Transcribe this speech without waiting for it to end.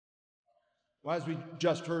Well, as we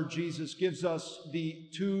just heard, Jesus gives us the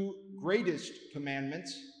two greatest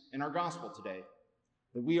commandments in our gospel today,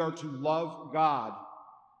 that we are to love God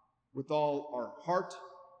with all our heart,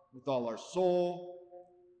 with all our soul,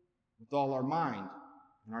 with all our mind,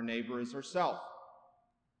 and our neighbor as ourself.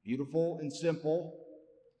 Beautiful and simple,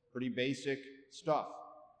 pretty basic stuff.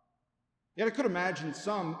 Yet I could imagine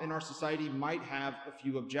some in our society might have a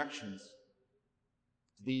few objections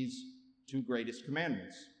to these two greatest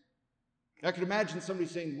commandments. I could imagine somebody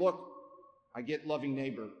saying, look, I get loving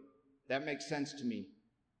neighbor. That makes sense to me.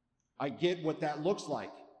 I get what that looks like.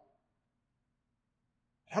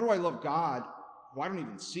 How do I love God who I don't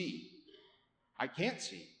even see? I can't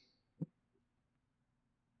see.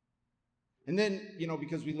 And then,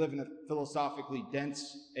 because we live in a philosophically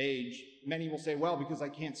dense age, many will say, well, because I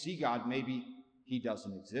can't see God, maybe he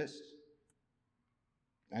doesn't exist.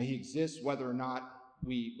 Now, he exists whether or not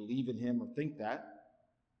we believe in him or think that.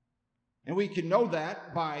 And we can know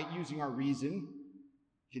that by using our reason.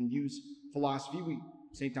 We can use philosophy.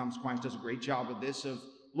 St. Thomas Aquinas does a great job of this, of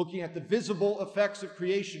looking at the visible effects of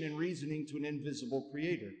creation and reasoning to an invisible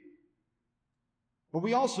creator. But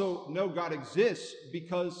we also know God exists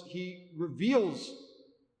because he reveals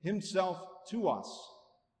himself to us.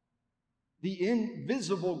 The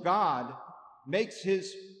invisible God makes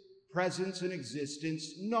his presence and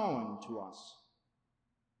existence known to us.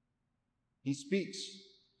 He speaks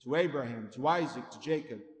to Abraham, to Isaac, to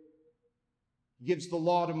Jacob. He gives the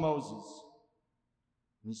law to Moses.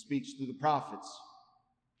 And he speaks through the prophets,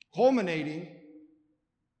 culminating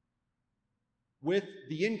with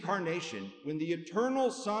the incarnation, when the eternal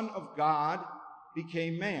Son of God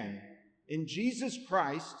became man. In Jesus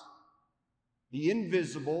Christ, the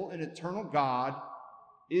invisible and eternal God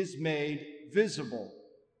is made visible.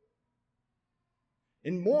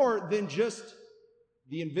 And more than just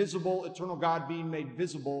the invisible, eternal God being made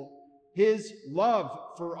visible, his love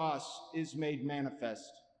for us is made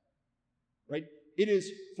manifest. Right? It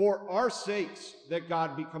is for our sakes that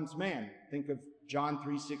God becomes man. Think of John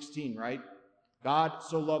 3:16, right? God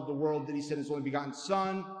so loved the world that he sent his only begotten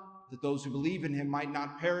Son, that those who believe in him might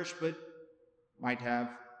not perish, but might have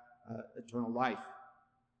eternal life.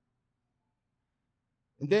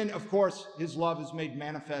 And then, of course, his love is made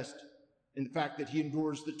manifest in the fact that he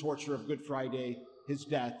endures the torture of Good Friday, his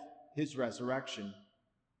death, his resurrection.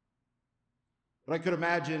 But I could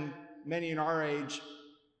imagine many in our age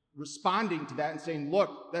responding to that and saying,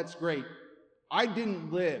 look, that's great. I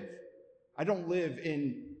don't live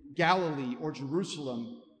in Galilee or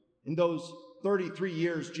Jerusalem in those 33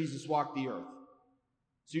 years Jesus walked the earth.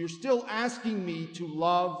 So you're still asking me to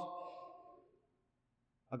love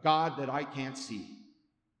a God that I can't see.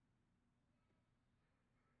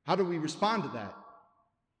 How do we respond to that?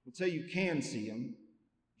 Let's say you can see him,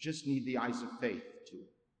 just need the eyes of faith to it.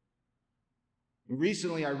 And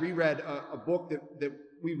recently I reread a book that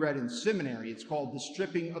we read in seminary. It's called The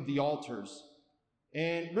Stripping of the Altars.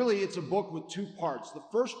 And really it's a book with two parts. The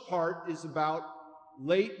first part is about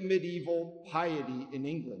late medieval piety in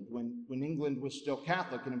England, when England was still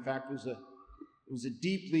Catholic, and in fact it was a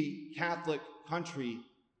deeply Catholic country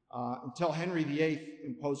until Henry VIII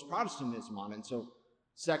imposed Protestantism on it. And so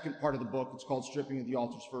second part of the book, it's called Stripping of the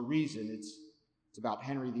Altars for a reason. It's about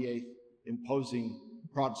Henry VIII imposing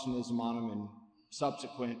Protestantism on him and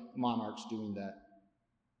subsequent monarchs doing that.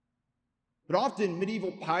 But often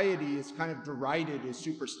medieval piety is kind of derided as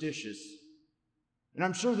superstitious. And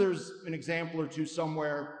I'm sure there's an example or two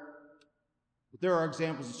somewhere, but there are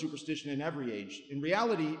examples of superstition in every age. In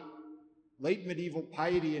reality, late medieval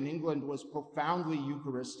piety in England was profoundly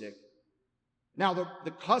Eucharistic. Now,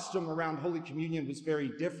 the custom around Holy Communion was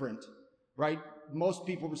very different, right? Most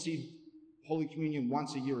people received Holy Communion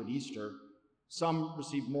once a year at Easter. Some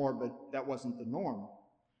received more, but that wasn't the norm.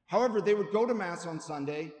 However, they would go to Mass on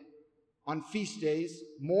Sunday, on feast days,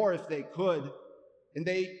 more if they could, and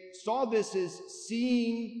they saw this as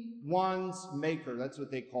seeing one's maker. That's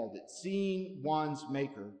what they called it, seeing one's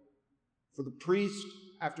maker. For the priest,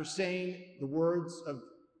 after saying the words of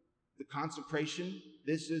the consecration,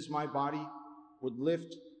 "This is my body," would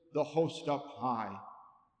lift the host up high,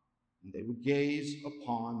 and they would gaze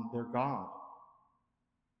upon their God.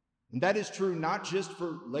 And that is true not just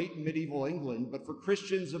for late medieval England, but for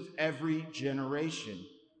Christians of every generation.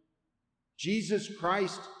 Jesus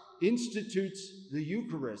Christ institutes the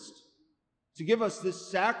Eucharist to give us this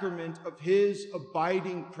sacrament of his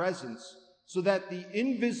abiding presence, so that the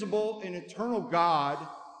invisible and eternal God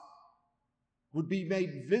would be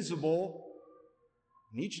made visible.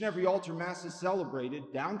 And each and every altar Mass is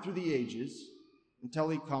celebrated down through the ages until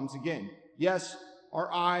he comes again. Yes,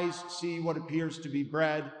 our eyes see what appears to be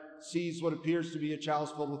bread, sees what appears to be a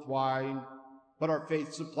chalice filled with wine, but our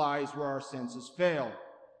faith supplies where our senses fail.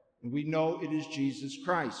 And we know it is Jesus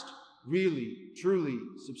Christ, really, truly,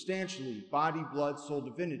 substantially, body, blood, soul,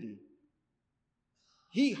 divinity.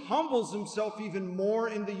 He humbles himself even more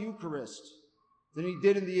in the Eucharist than he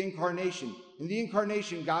did in the Incarnation. In the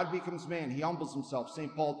Incarnation, God becomes man. He humbles himself.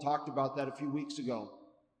 St. Paul talked about that a few weeks ago.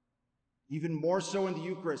 Even more so in the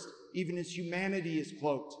Eucharist, even his humanity is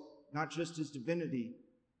cloaked, not just his divinity.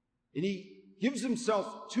 And he gives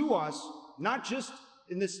himself to us, not just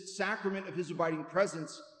in this sacrament of his abiding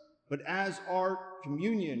presence, but as our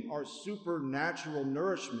communion, our supernatural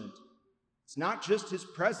nourishment. It's not just his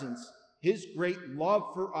presence. His great love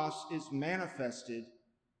for us is manifested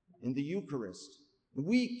in the Eucharist.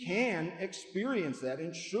 We can experience that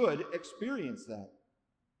and should experience that.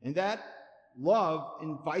 And that love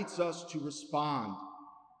invites us to respond,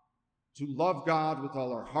 to love God with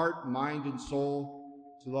all our heart, mind, and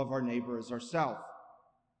soul, to love our neighbor as ourselves.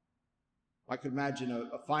 I could imagine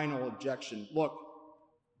a final objection. Look,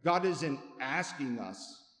 God isn't asking us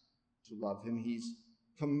to love him. He's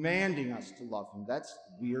commanding us to love him. That's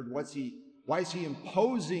weird. Why is he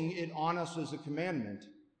imposing it on us as a commandment?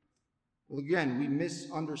 Well, again, we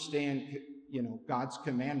misunderstand, God's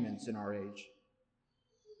commandments in our age.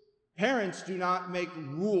 Parents do not make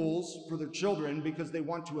rules for their children because they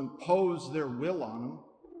want to impose their will on them.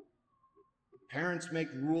 Parents make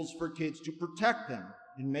rules for kids to protect them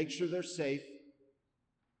and make sure they're safe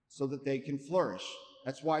so that they can flourish.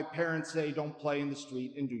 That's why parents say, don't play in the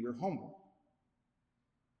street and do your homework.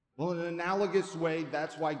 Well, in an analogous way,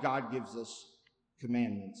 that's why God gives us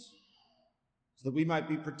commandments, so that we might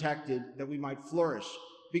be protected, that we might flourish.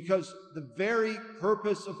 Because the very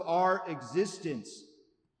purpose of our existence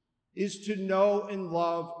is to know and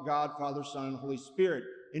love God, Father, Son, and Holy Spirit.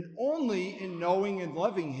 And only in knowing and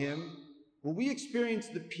loving him will we experience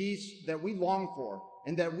the peace that we long for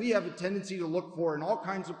and that we have a tendency to look for in all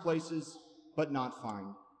kinds of places but not find.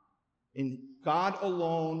 In God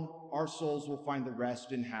alone, our souls will find the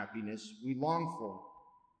rest and happiness we long for.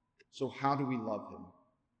 So how do we love him?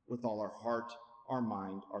 With all our heart, our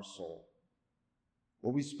mind, our soul.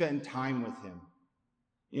 Well, we spend time with him.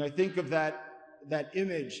 I think of that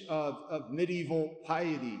image of medieval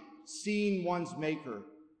piety, seeing one's maker.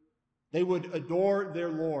 They would adore their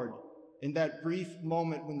Lord in that brief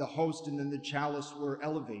moment when the host and then the chalice were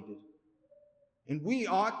elevated. And we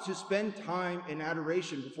ought to spend time in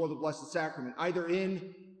adoration before the Blessed Sacrament, either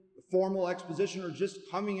in formal exposition or just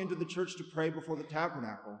coming into the church to pray before the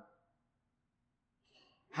tabernacle.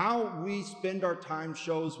 How we spend our time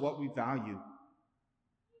shows what we value.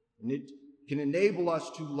 And it can enable us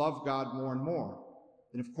to love God more and more.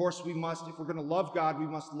 And of course we must, if we're going to love God, we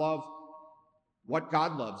must love what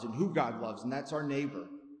God loves and who God loves, and that's our neighbor.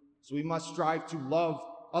 So we must strive to love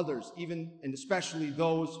others, even and especially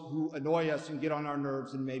those who annoy us and get on our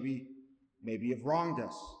nerves and maybe have wronged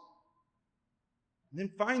us. And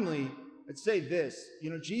then finally, I'd say this,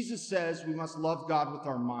 Jesus says we must love God with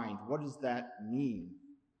our mind. What does that mean?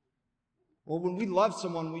 Well, when we love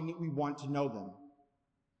someone, we want to know them.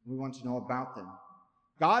 We want to know about them.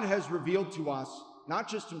 God has revealed to us not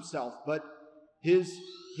just himself, but his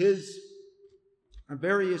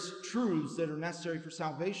various truths that are necessary for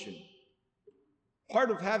salvation. Part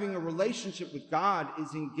of having a relationship with God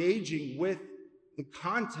is engaging with the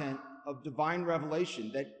content of divine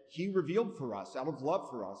revelation that he revealed for us out of love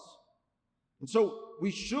for us. And so we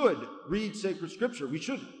should read sacred scripture. We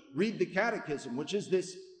should read the catechism, which is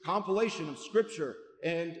this compilation of scripture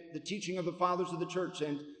and the teaching of the fathers of the church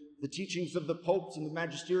and the teachings of the popes and the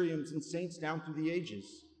magisteriums and saints down through the ages.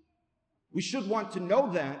 We should want to know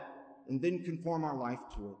that and then conform our life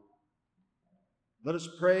to it. Let us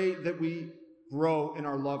pray that we grow in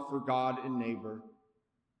our love for God and neighbor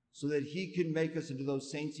so that he can make us into those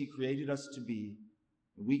saints he created us to be,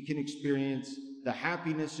 and we can experience the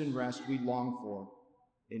happiness and rest we long for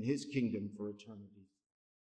in his kingdom for eternity.